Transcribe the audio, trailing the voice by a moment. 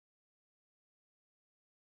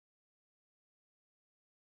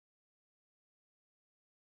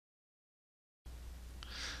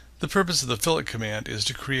The purpose of the fillet command is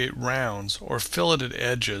to create rounds or filleted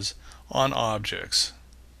edges on objects.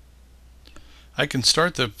 I can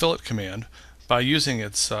start the fillet command by using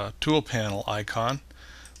its tool panel icon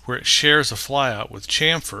where it shares a flyout with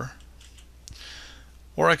chamfer,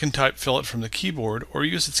 or I can type fillet from the keyboard or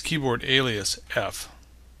use its keyboard alias F.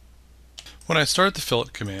 When I start the fillet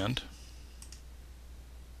command,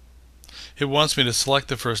 it wants me to select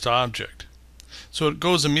the first object. So it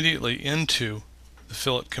goes immediately into the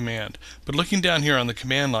fillet command. But looking down here on the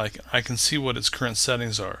command line, I can see what its current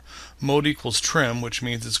settings are. Mode equals trim, which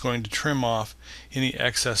means it's going to trim off any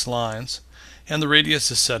excess lines, and the radius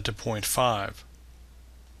is set to 0.5.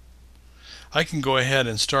 I can go ahead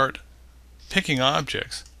and start picking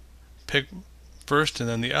objects. Pick first and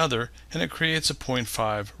then the other, and it creates a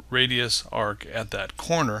 0.5 radius arc at that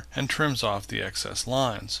corner and trims off the excess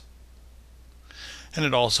lines. And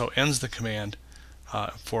it also ends the command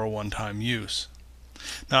for a one-time use.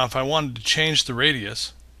 Now if I wanted to change the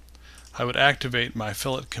radius, I would activate my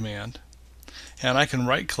fillet command, and I can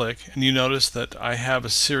right click, and you notice that I have a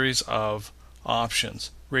series of options.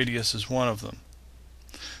 Radius is one of them.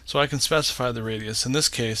 So I can specify the radius. In this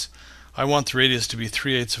case, I want the radius to be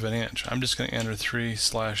 3/8 of an inch. I'm just going to enter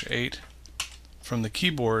 3/8 from the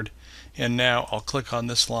keyboard, and now I'll click on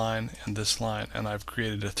this line, and I've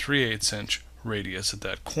created a 3/8 inch radius at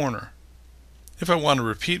that corner. If I want to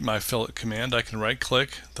repeat my fillet command, I can right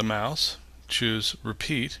click the mouse, choose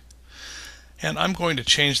repeat, and I'm going to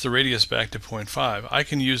change the radius back to 0.5. I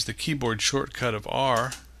can use the keyboard shortcut of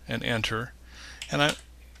R and enter, and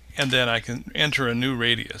then I can enter a new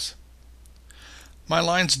radius. My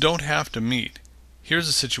lines don't have to meet. Here's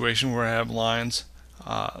a situation where I have lines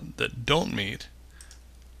that don't meet,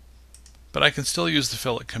 but I can still use the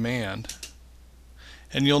fillet command,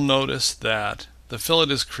 and you'll notice that the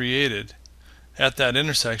fillet is created at that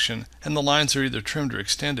intersection, and the lines are either trimmed or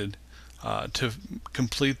extended to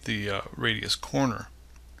complete the radius corner.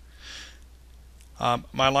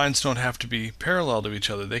 My lines don't have to be parallel to each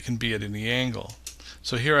other. They can be at any angle.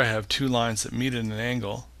 So here I have two lines that meet at an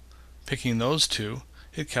angle. Picking those two,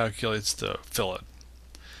 it calculates the fillet.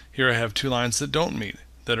 Here I have two lines that don't meet,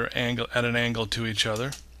 that are at an angle to each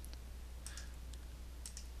other.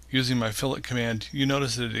 Using my fillet command, you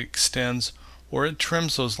notice that it extends or it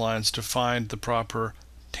trims those lines to find the proper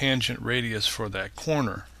tangent radius for that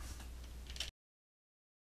corner.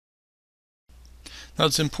 Now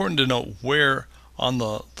it's important to note where on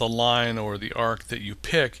the line or the arc that you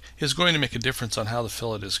pick is going to make a difference on how the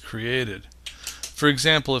fillet is created. For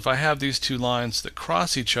example, if I have these two lines that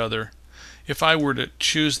cross each other, if I were to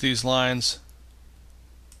choose these lines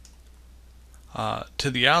to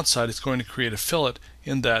the outside, it's going to create a fillet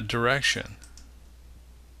in that direction.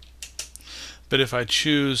 But if I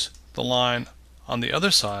choose the line on the other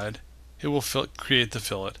side, it will create the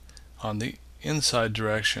fillet on the inside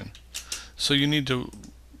direction. So you need to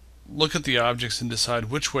look at the objects and decide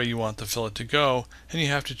which way you want the fillet to go, and you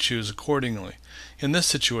have to choose accordingly. In this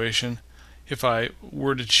situation, if I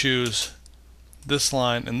were to choose this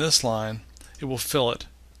line and this line, it will fillet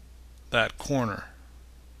that corner.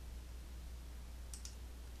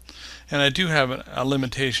 And I do have a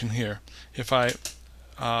limitation here. If I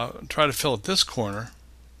try to fillet this corner,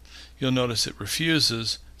 you'll notice it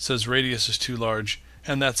refuses, says radius is too large,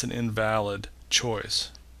 and that's an invalid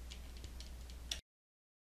choice.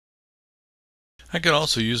 I could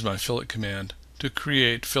also use my fillet command to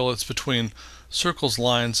create fillets between circles,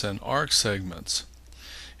 lines, and arc segments.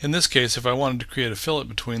 In this case, if I wanted to create a fillet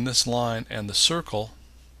between this line and the circle,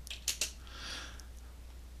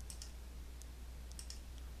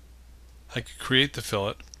 I could create the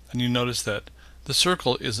fillet, and you notice that the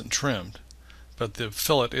circle isn't trimmed, but the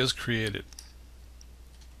fillet is created.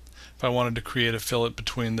 If I wanted to create a fillet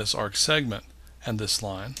between this arc segment and this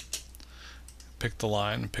line, pick the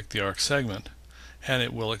line and pick the arc segment, and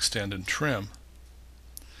it will extend and trim.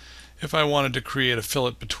 If I wanted to create a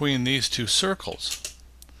fillet between these two circles,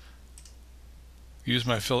 use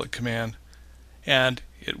my fillet command, and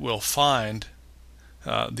it will find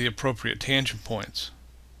the appropriate tangent points.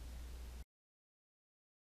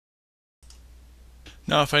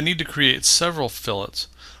 Now if I need to create several fillets,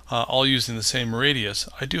 all using the same radius,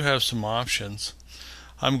 I do have some options.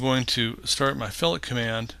 I'm going to start my fillet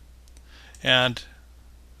command, and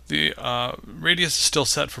the radius is still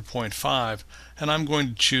set for 0.5, and I'm going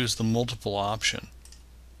to choose the multiple option.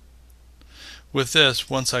 With this,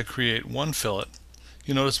 once I create one fillet,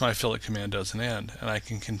 you notice my fillet command doesn't end, and I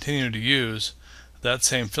can continue to use that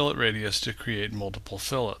same fillet radius to create multiple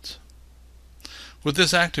fillets. With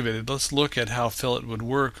this activated, let's look at how fillet would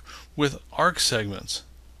work with arc segments.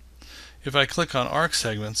 If I click on arc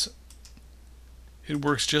segments, it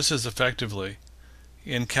works just as effectively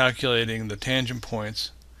in calculating the tangent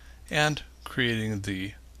points and creating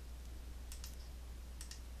the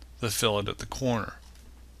fillet at the corner.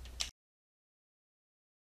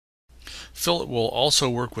 Fillet will also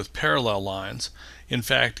work with parallel lines. In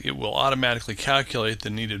fact, it will automatically calculate the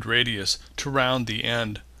needed radius to round the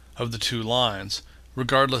end of the two lines,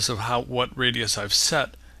 regardless of what radius I've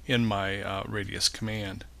set in my radius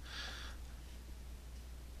command.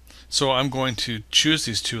 So I'm going to choose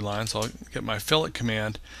these two lines. I'll get my fillet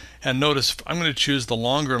command, and notice I'm going to choose the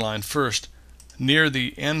longer line first near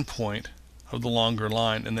the end point of the longer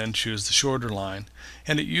line, and then choose the shorter line,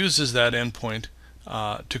 and it uses that end point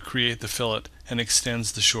to create the fillet and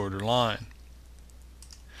extends the shorter line.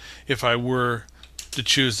 If I were to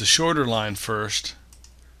choose the shorter line first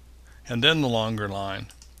and then the longer line,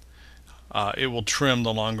 it will trim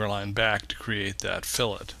the longer line back to create that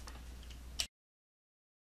fillet.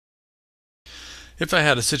 If I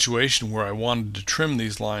had a situation where I wanted to trim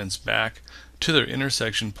these lines back to their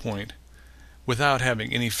intersection point without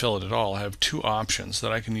having any fillet at all, I have two options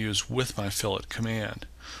that I can use with my fillet command.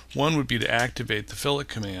 One would be to activate the fillet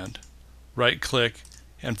command, right click,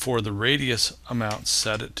 and for the radius amount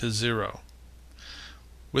set it to 0.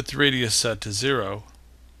 With the radius set to 0,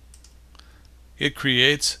 it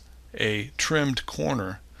creates a trimmed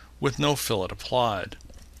corner with no fillet applied.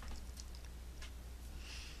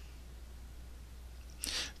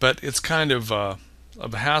 But it's kind of a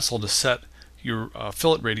hassle to set your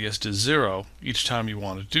fillet radius to 0 each time you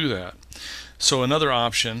want to do that. So another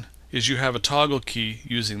option is you have a toggle key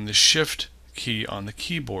using the Shift key on the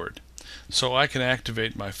keyboard. So I can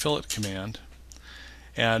activate my fillet command,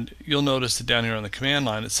 and you'll notice that down here on the command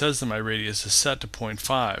line it says that my radius is set to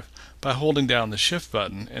 0.5. By holding down the Shift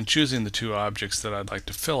button and choosing the two objects that I'd like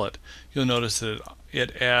to fillet, you'll notice that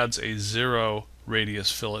it adds a 0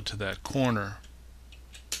 radius fillet to that corner.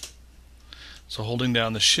 So holding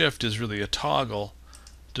down the Shift is really a toggle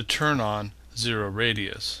to turn on 0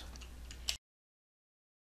 radius.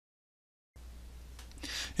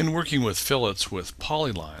 In working with fillets with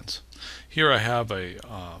polylines, here I have a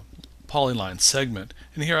polyline segment,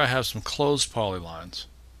 and here I have some closed polylines.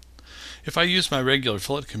 If I use my regular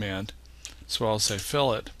fillet command, so I'll say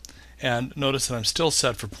fillet, and notice that I'm still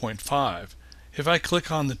set for 0.5. If I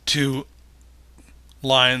click on the two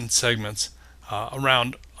line segments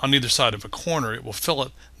around on either side of a corner, it will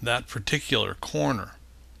fillet that particular corner.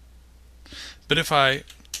 But if I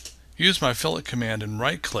use my fillet command and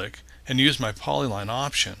right click and use my polyline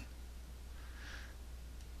option,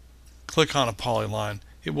 click on a polyline,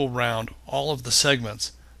 it will round all of the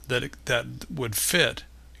segments that would fit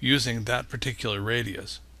using that particular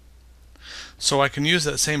radius. So I can use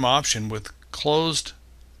that same option with closed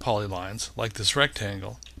polylines like this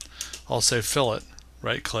rectangle. I'll say fillet,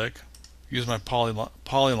 right click, use my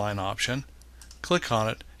polyline option, click on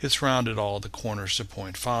it, it's rounded all the corners to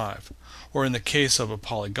 0.5. Or in the case of a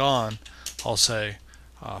polygon, I'll say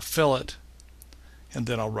fillet, and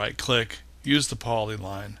then I'll right click, use the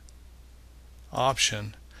polyline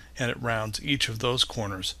option, and it rounds each of those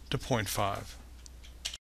corners to 0.5.